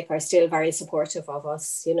public are still very supportive of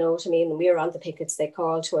us. You know what I mean? We're on the pickets, they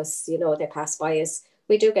call to us, you know, they pass by us.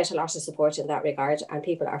 We do get a lot of support in that regard, and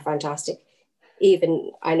people are fantastic.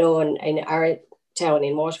 Even I know in our town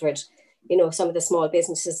in Waterford, you know, some of the small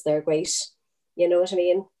businesses, they're great. You know what I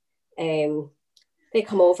mean? They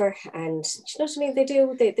come over and, you know what I mean? They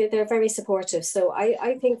do, they're very supportive. So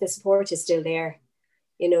I think the support is still there.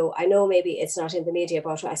 You know, I know maybe it's not in the media,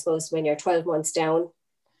 but I suppose when you're 12 months down,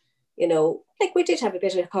 you know, like we did have a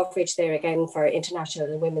bit of coverage there again for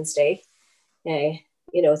International Women's Day, you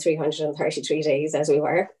know, 333 days as we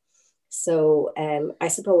were. So I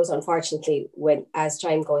suppose, unfortunately, as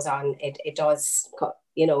time goes on, it does,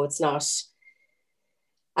 you know, it's not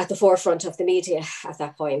at the forefront of the media at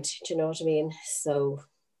that point. Do you know what I mean? So.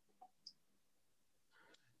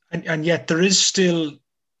 And yet there is still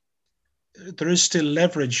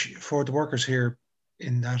leverage for the workers here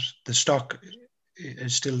in that the stock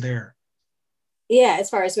is still there. Yeah, as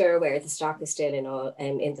far as we're aware, the stock is still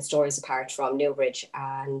in the stores apart from Newbridge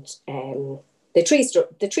and the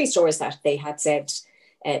three stores that they had said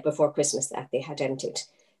before Christmas that they had emptied,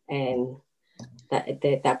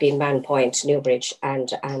 that being Man Point, Newbridge and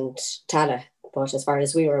Tala. But as far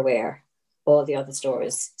as we were aware, all the other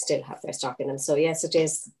stores still have their stock in them. So yes, it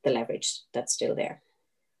is the leverage that's still there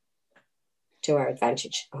to our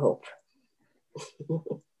advantage, I hope.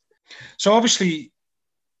 So obviously,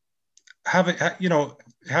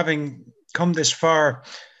 having come this far,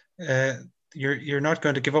 you're not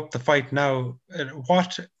going to give up the fight now.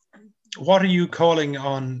 What are you calling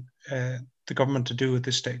on the government to do at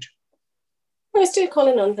this stage? We're still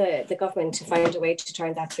calling on the government to find a way to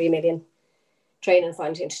turn that 3 million training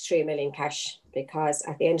fund into 3 million cash, because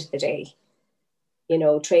at the end of the day,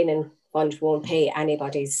 training fund won't pay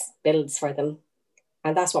anybody's bills for them.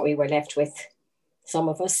 And that's what we were left with, some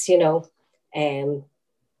of us, when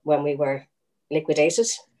we were liquidated.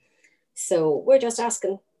 So we're just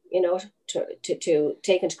asking, to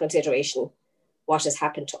take into consideration what has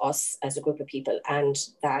happened to us as a group of people, and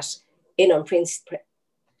that in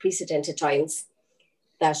unprecedented times,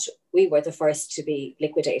 that we were the first to be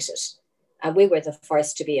liquidated and we were the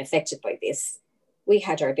first to be affected by this. We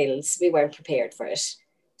had our bills, we weren't prepared for it.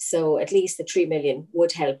 So at least the 3 million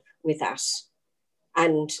would help with that.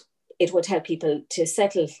 And it would help people to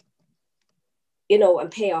settle,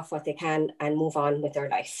 and pay off what they can and move on with their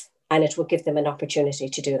life. And it would give them an opportunity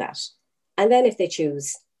to do that. And then if they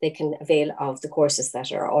choose, they can avail of the courses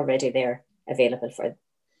that are already there available for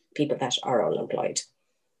people that are unemployed.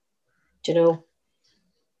 Do you know?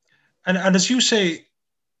 And as you say,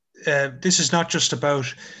 this is not just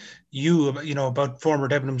about you, about former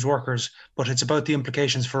Debenhams workers, but it's about the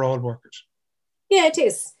implications for all workers. Yeah, it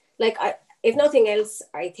is. Like, if nothing else,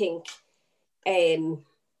 I think,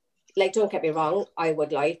 don't get me wrong, I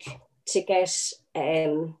would like to get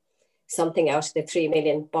something out of the 3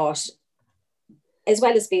 million, but as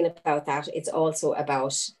well as being about that, it's also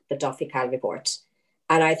about the Duffy Cal report.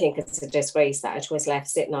 And I think it's a disgrace that it was left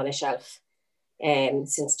sitting on a shelf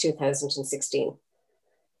since 2016.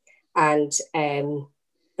 And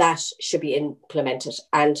that should be implemented.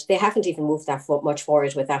 And they haven't even moved that much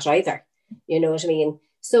forward with that either. You know what I mean?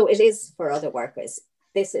 So it is for other workers.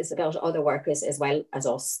 This is about other workers as well as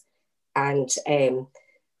us. And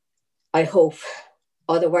I hope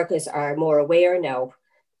other workers are more aware now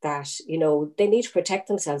that, they need to protect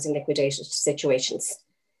themselves in liquidated situations.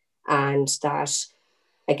 And that,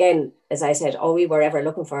 again, as I said, all we were ever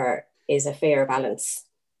looking for is a fair balance.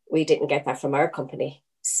 We didn't get that from our company.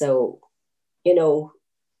 So,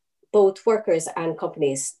 both workers and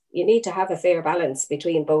companies, you need to have a fair balance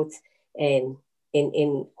between both in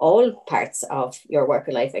all parts of your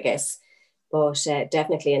worker life, I guess. But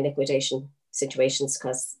definitely in liquidation situations,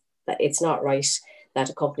 because it's not right that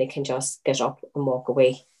a company can just get up and walk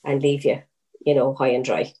away and leave you, high and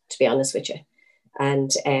dry, to be honest with you.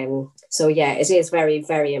 And so, yeah, it is very,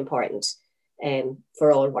 very important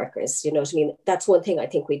for all workers. You know what I mean? That's one thing I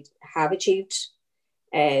think we have achieved,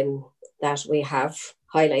 that we have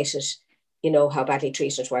highlighted, how badly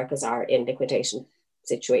treated workers are in liquidation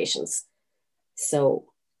situations. So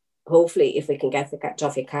hopefully if we can get the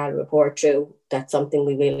Duffy Cal report through, that's something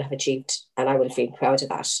we will have achieved, and I will feel proud of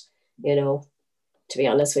that, to be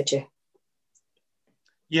honest with you.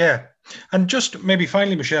 Yeah. And just maybe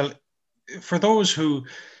finally, Michelle, for those who,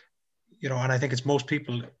 and I think it's most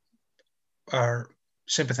people are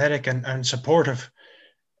sympathetic and supportive,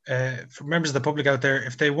 for members of the public out there,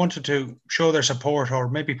 if they wanted to show their support or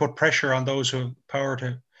maybe put pressure on those who have power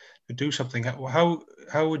to do something, how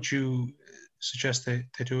would you suggest they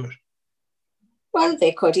do it? Well,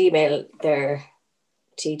 they could email their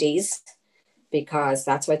TDs, because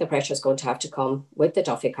that's where the pressure is going to have to come with the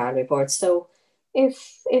Duffy Cal report. So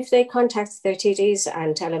if they contact their TDs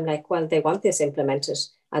and tell them, they want this implemented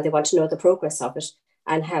and they want to know the progress of it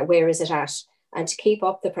and where is it at, and to keep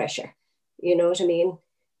up the pressure, you know what I mean?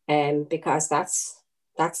 Because that's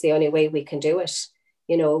the only way we can do it.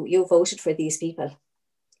 You voted for these people.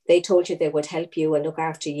 They told you they would help you and look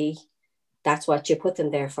after you. That's what you put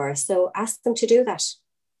them there for. So ask them to do that.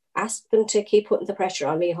 Ask them to keep putting the pressure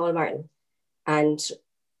on me, Hall Martin, and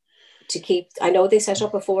to keep, I know they set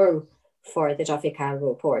up a forum for the Duffy Cal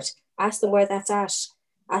report. Ask them where that's at.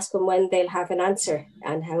 Ask them when they'll have an answer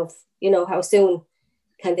and how soon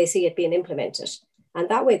can they see it being implemented. And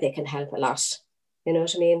that way they can help a lot. You know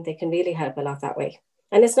what I mean? They can really help a lot that way.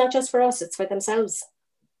 And it's not just for us, it's for themselves.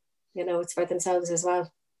 It's for themselves as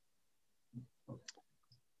well.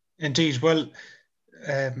 Indeed. Well,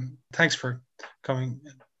 thanks for coming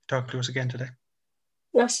and talking to us again today.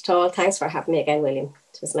 Not at all. Thanks for having me again, William.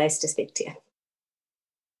 It was nice to speak to you.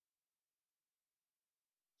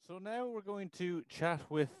 So now we're going to chat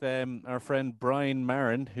with our friend Brian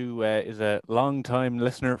Marron, who is a long-time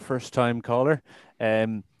listener, first-time caller,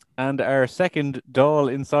 and our second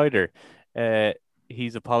Dáil insider.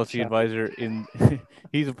 He's a policy advisor in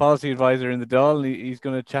he's a policy advisor in the Dáil. And he's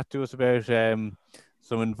going to chat to us about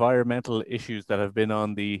some environmental issues that have been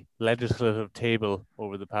on the legislative table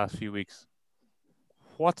over the past few weeks.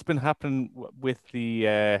 what's been happening with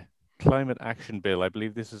the climate action bill? I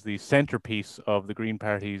believe this is the centerpiece of the Green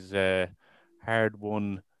Party's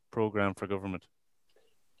hard-won program for government.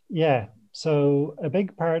 Yeah, so a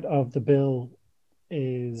big part of the bill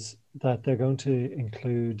is that they're going to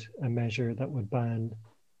include a measure that would ban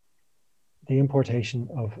the importation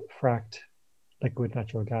of fracked liquid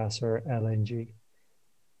natural gas, or LNG.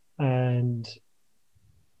 And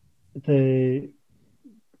the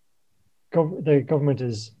government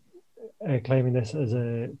is claiming this as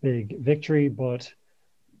a big victory, but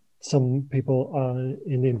some people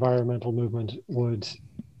in the environmental movement would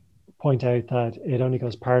point out that it only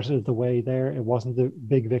goes part of the way there. It wasn't the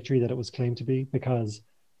big victory that it was claimed to be, because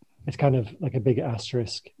it's kind of like a big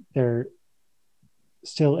asterisk. They're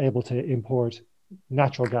still able to import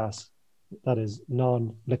natural gas that is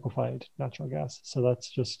non-liquefied natural gas. So that's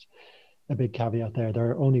just a big caveat there.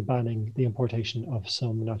 They're only banning the importation of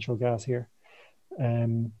some natural gas here.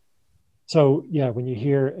 So yeah, when you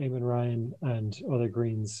hear Eamon Ryan and other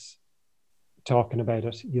Greens talking about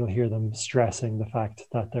it, you'll hear them stressing the fact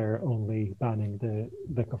that they're only banning the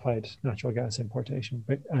liquefied natural gas importation.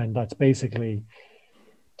 And that's basically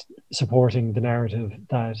supporting the narrative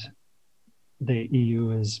that the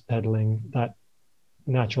EU is peddling, that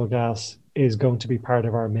natural gas is going to be part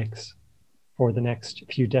of our mix for the next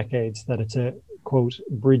few decades, that it's a, quote,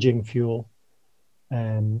 bridging fuel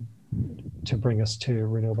to bring us to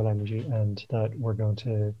renewable energy, and that we're going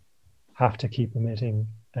to have to keep emitting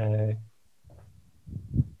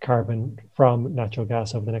carbon from natural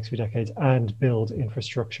gas over the next few decades and build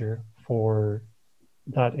infrastructure for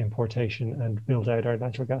that importation and build out our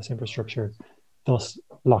natural gas infrastructure, thus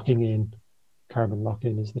locking in carbon.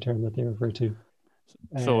 Lock-in is the term that they refer to.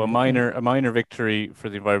 So a minor victory for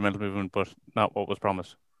the environmental movement, but not what was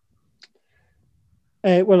promised.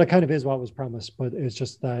 Well, it kind of is what was promised, but it's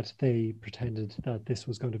just that they pretended that this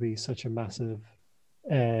was going to be such a massive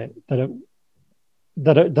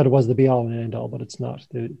that it was the be all and end all, but it's not.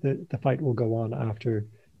 The fight will go on after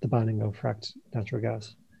the banning of fracked natural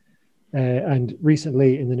gas. And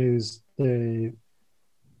recently in the news, the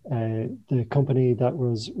company that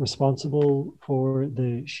was responsible for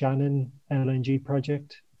the Shannon LNG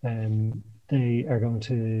project, they are going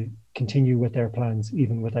to continue with their plans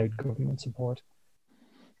even without government support.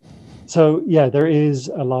 So yeah, there is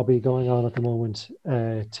a lobby going on at the moment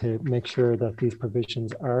to make sure that these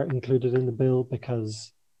provisions are included in the bill,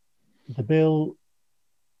 because the bill,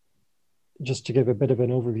 just to give a bit of an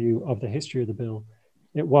overview of the history of the bill,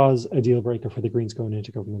 it was a deal breaker for the Greens going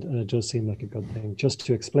into government, and it does seem like a good thing. Just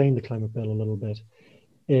to explain the climate bill a little bit,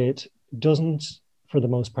 it doesn't, for the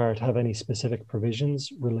most part, have any specific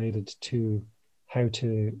provisions related to how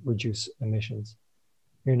to reduce emissions.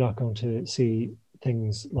 You're not going to see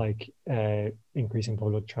things like increasing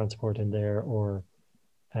public transport in there, or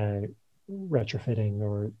retrofitting,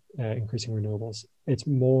 or increasing renewables. It's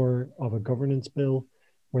more of a governance bill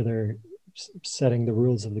where they're setting the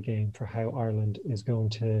rules of the game for how Ireland is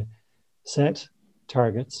going to set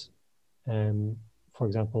targets, for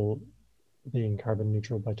example, being carbon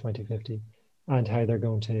neutral by 2050, and how they're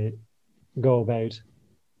going to go about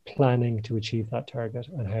planning to achieve that target,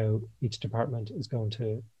 and how each department is going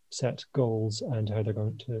to set goals, and how they're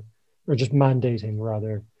going to, or just mandating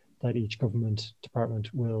rather, that each government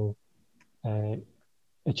department will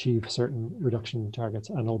achieve certain reduction targets,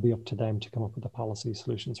 and it'll be up to them to come up with the policy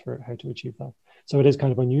solutions for how to achieve that. So it is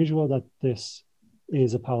kind of unusual that this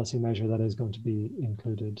is a policy measure that is going to be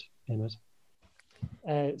included in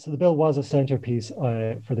it. So the bill was a centerpiece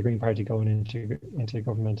for the Green Party going into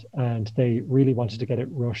government, and they really wanted to get it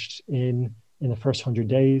rushed in the first 100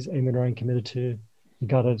 days. Eamon Ryan committed to. He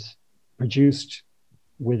got it produced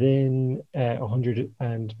within 100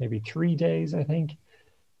 and maybe 3 days, I think.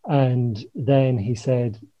 And then he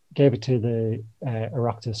gave it to the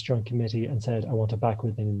Oireachtas Joint Committee and said, I want it back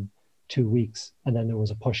within 2 weeks. And then there was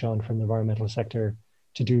a push on from the environmental sector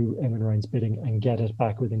to do Eamon Ryan's bidding and get it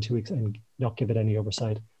back within 2 weeks and not give it any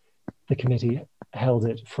oversight. The committee held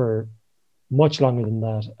it for much longer than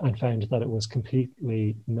that and found that it was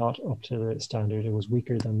completely not up to the standard. It was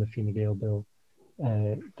weaker than the Fine Gael bill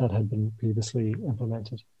that had been previously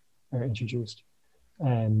implemented or introduced.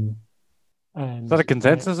 And is that a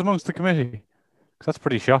consensus amongst the committee? Because that's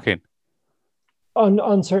pretty shocking.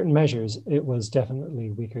 On certain measures, it was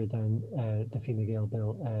definitely weaker than the Fine Gael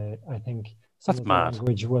bill. I think some of the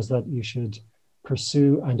language was that you should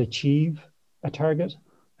pursue and achieve a target.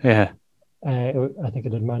 Yeah. I think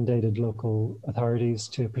it had mandated local authorities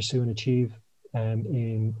to pursue and achieve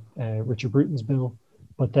in Richard Bruton's bill,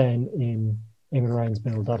 but then in Eamon Ryan's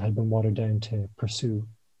bill, that had been watered down to pursue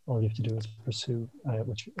all you have to do is pursue,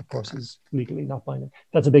 which of course is legally not binding.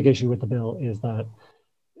 That's a big issue with the bill, is that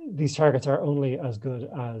these targets are only as good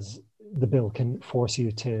as the bill can force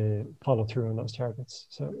you to follow through on those targets.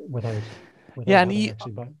 So without having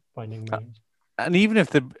actually binding measures. And even if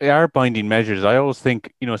they are binding measures, I always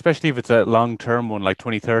think, especially if it's a long-term one like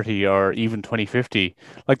 2030 or even 2050,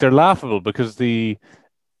 like they're laughable because the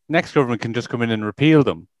next government can just come in and repeal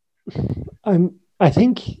them. I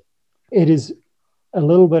think it is a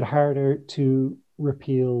little bit harder to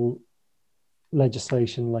repeal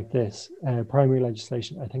legislation like this, primary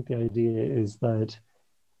legislation. I think the idea is that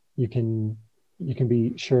you can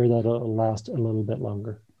be sure that it'll last a little bit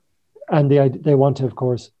longer, and they want to, of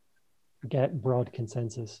course, get broad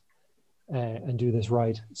consensus and do this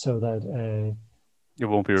right, so that it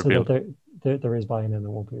won't be repealed. So that there is buy-in and it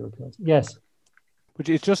won't be repealed. Yes, but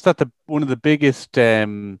it's just that one of the biggest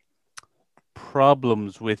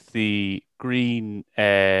problems with the Green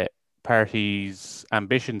Party's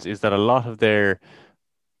ambitions is that a lot of their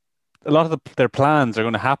plans are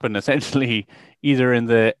going to happen essentially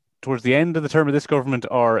either towards the end of the term of this government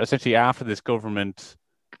or essentially after this government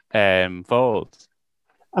falls.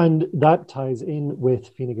 And that ties in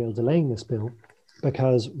with Fine Gael delaying this bill,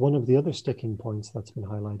 because one of the other sticking points that's been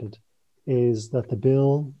highlighted is that the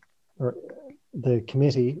bill, or the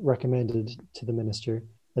committee, recommended to the minister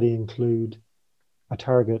that he include a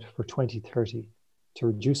target for 2030 to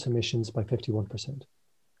reduce emissions by 51%.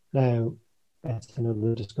 Now, it's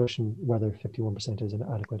another discussion whether 51% is an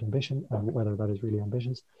adequate ambition and whether that is really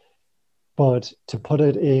ambitious. But to put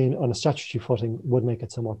it on a statutory footing would make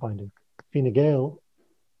it somewhat binding. Fine Gael,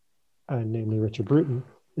 and namely Richard Bruton,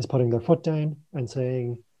 is putting their foot down and is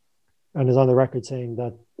on the record saying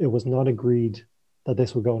that it was not agreed that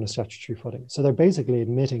this would go on a statutory footing. So they're basically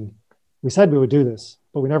admitting, we said we would do this,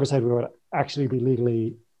 but we never said we would actually be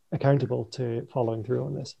legally accountable to following through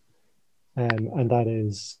on this. And that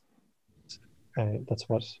is, that's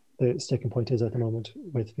what the sticking point is at the moment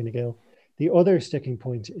with Fine Gael. The other sticking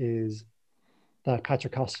point is that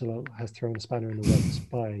Patrick Costello has thrown a spanner in the works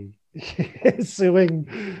by suing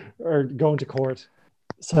or going to court.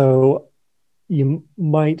 So you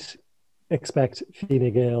might expect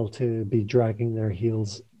Fine Gael to be dragging their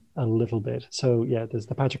heels a little bit. So yeah, there's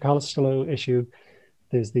the Patrick Costello issue.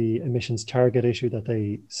 There's the emissions target issue that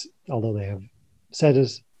although they have said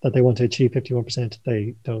it, that they want to achieve 51%,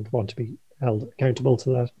 they don't want to be held accountable to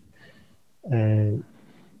that.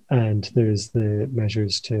 And there's the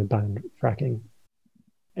measures to ban fracking.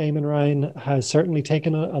 Eamon Ryan has certainly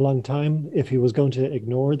taken a long time. If he was going to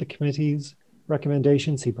ignore the committee's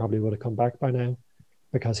recommendations, he probably would have come back by now,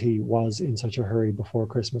 because he was in such a hurry before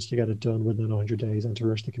Christmas to get it done within 100 days and to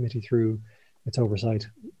rush the committee through its oversight.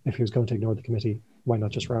 If he was going to ignore the committee, why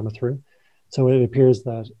not just ram it through? So it appears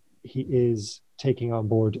that he is taking on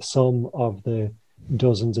board some of the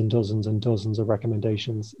dozens and dozens and dozens of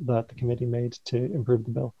recommendations that the committee made to improve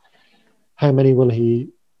the bill. How many will he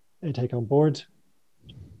take on board?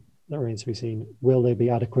 That remains to be seen. Will they be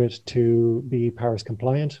adequate to be Paris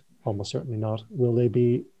compliant? Almost certainly not. Will they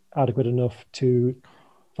be adequate enough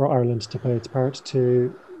for Ireland to play its part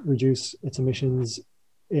to reduce its emissions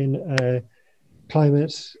in a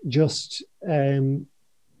climate just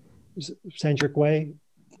centric way?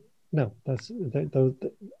 No, that's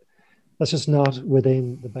just not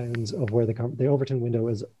within the bounds of where the Overton window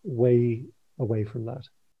is way away from that.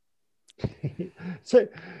 So,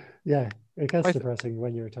 yeah, it gets depressing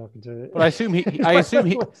when you're talking to. But I assume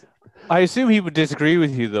he would disagree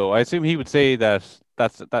with you, though. I assume he would say that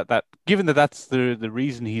given that that's the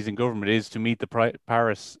reason he's in government is to meet the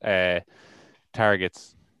Paris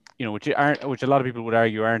targets, which a lot of people would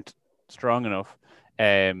argue aren't strong enough.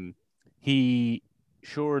 He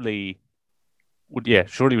surely would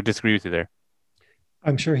disagree with you there.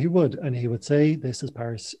 I'm sure he would, and he would say this is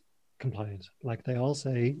Paris compliant. Like they all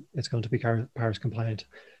say, it's going to be Paris compliant.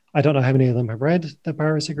 I don't know how many of them have read the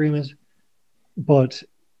Paris Agreement, but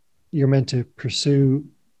you're meant to pursue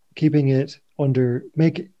keeping it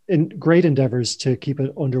make great endeavors to keep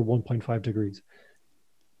it under 1.5 degrees.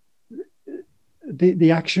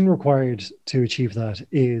 The action required to achieve that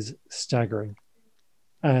is staggering,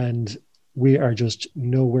 and we are just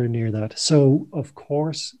nowhere near that. So, of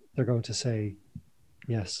course, they're going to say,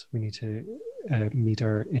 yes, we need to meet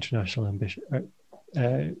our international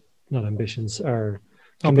not ambitions, our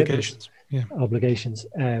obligations. Yeah, obligations.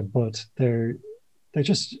 But they're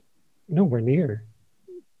just nowhere near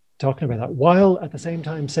talking about that, while at the same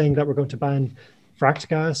time saying that we're going to ban fracked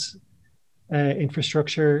gas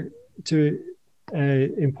infrastructure to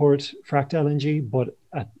import fracked LNG, but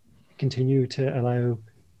continue to allow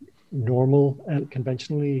normal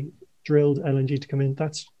conventionally drilled LNG to come in.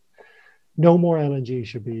 That's no more LNG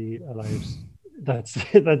should be allowed. That's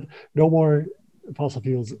that. No more fossil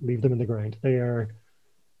fuels. Leave them in the ground. They are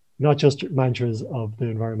not just mantras of the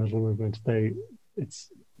environmental movement. It's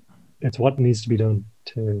what needs to be done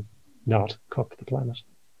to not cook the planet.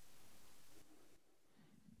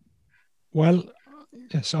 Well,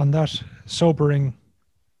 yes, on that sobering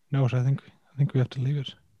note, I think we have to leave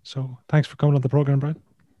it. So thanks for coming on the program, Brian.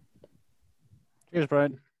 Cheers,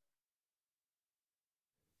 Brian.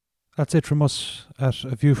 That's it from us at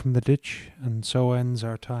A View from the Ditch, and so ends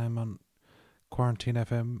our time on Quarantine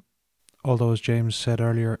FM. Although, as James said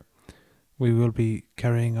earlier, we will be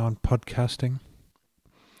carrying on podcasting.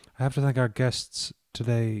 I have to thank our guests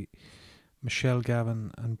today, Michelle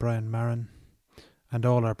Gavin and Brian Marron, and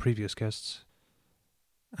all our previous guests,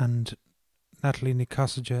 and Natalie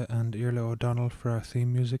Nikosija and Irla O'Donnell for our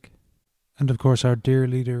theme music, and of course our dear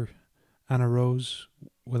leader, Anna Rose,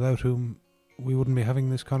 without whom we wouldn't be having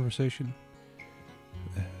this conversation.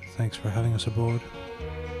 Thanks for having us aboard.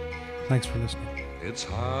 Thanks for listening. It's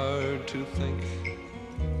hard to think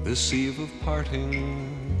this eve of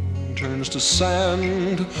parting turns to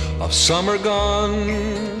sand of summer gone,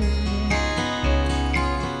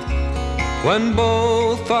 when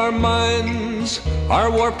both our minds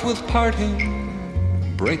are warped with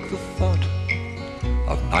parting, break the thought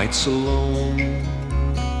of nights alone.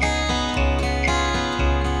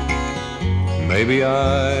 Maybe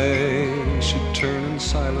I should turn in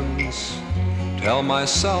silence, tell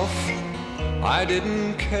myself I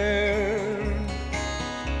didn't care,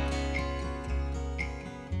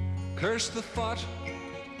 curse the thought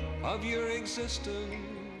of your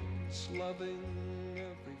existence, loving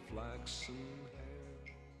every flaxen